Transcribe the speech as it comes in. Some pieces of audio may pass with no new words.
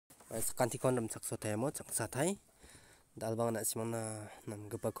Sekanti kon ram sakso temo saksa thai dalbang na simangna nam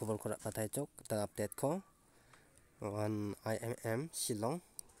gapa khobor kora patai chok ta update ko on IMM Shillong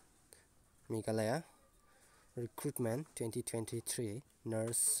Meghalaya recruitment 2023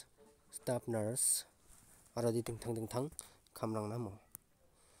 nurse staff nurse aradi ting thang khamrang na mo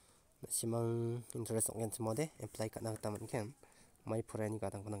simang interest ngen simode apply ka na taman ken mai phurani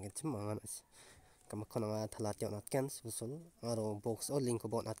ka tang konang ken simangan kama khonanga thalat yo nat ken susul aro box o link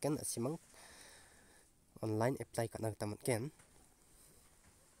ko nat ken simang online apply ka na taman ken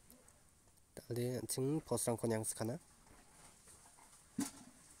tali ching post rang kon yang skana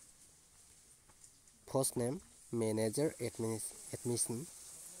post name manager admission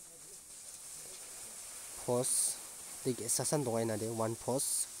post dik sasan dongai na de one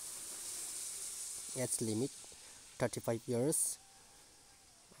post age limit 35 years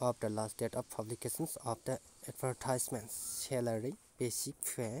of the last date of publications of the advertisement salary basic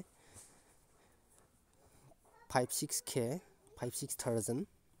pay 56,000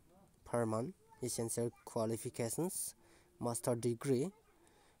 per month essential qualifications master degree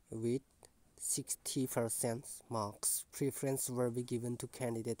with 60% marks preference will be given to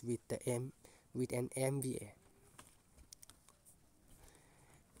candidate with an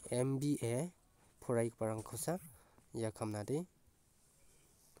MBA Porai parang kosa ya kamna de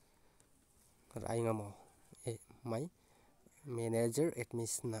rai ngamo mai manager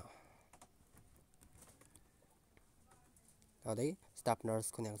admission na ade staff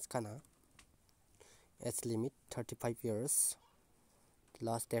nurse kunyang skana age limit 35 years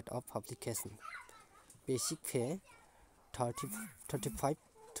last date of publication basic pay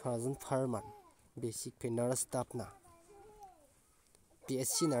 35,000 per month basic pay nurse staff na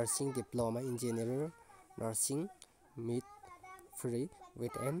BSc nursing diploma engineer nursing mid free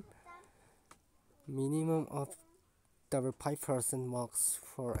with an minimum of 5% marks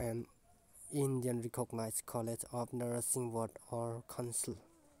for an Indian recognized college of nursing board or council.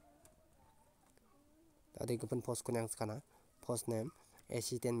 Tadi kapan post kunyang skana post name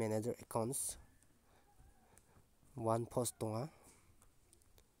assistant manager accounts one post tonga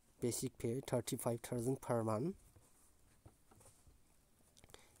basic pay 35,000 per month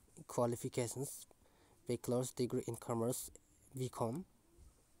qualifications bachelor's degree in commerce BCom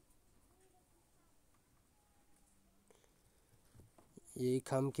ये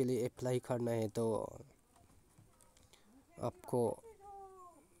काम के लिए apply करना है तो आपको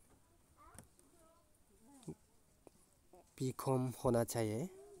BCom होना चाहिए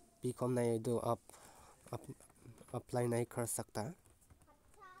बीकॉम नहीं तो आप अप्लाई नहीं कर सकता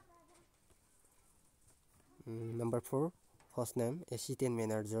number 4 first name assistant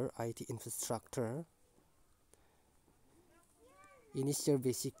manager IT infrastructure initial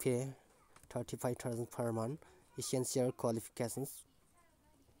basic पे 35,000 per month essential qualifications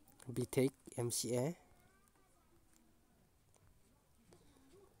BTech MCA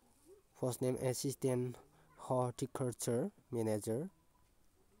first name assistant horticulture manager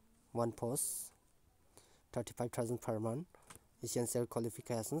one post 35,000 per month essential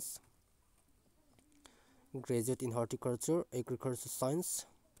qualifications graduate in horticulture agriculture science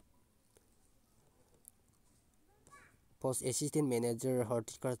post assistant manager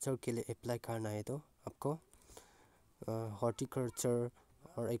horticulture के लिए apply करना है तो आपको horticulture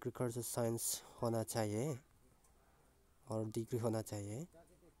और agriculture science होना चाहिए और डिग्री होना चाहिए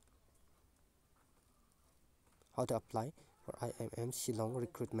how to apply for IMM Shillong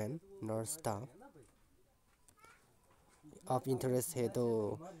recruitment nurse staff आप इंटरेस्ट है तो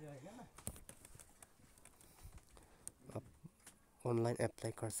आप ऑनलाइन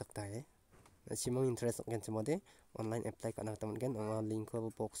अप्लाई कर सकता है सिमों इंटरेस्ट गेन सिमोदे ऑनलाइन अप्लाई करना तमन गेन लिंक को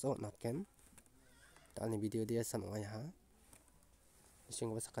box oh not gain तालनी video दिया सन ओ यहां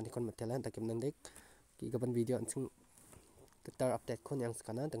सिंग बस kan kon matela takim nang dek ki gaban video an sing tar update kon yang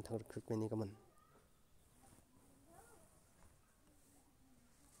skana tang thang recruitment ni gaman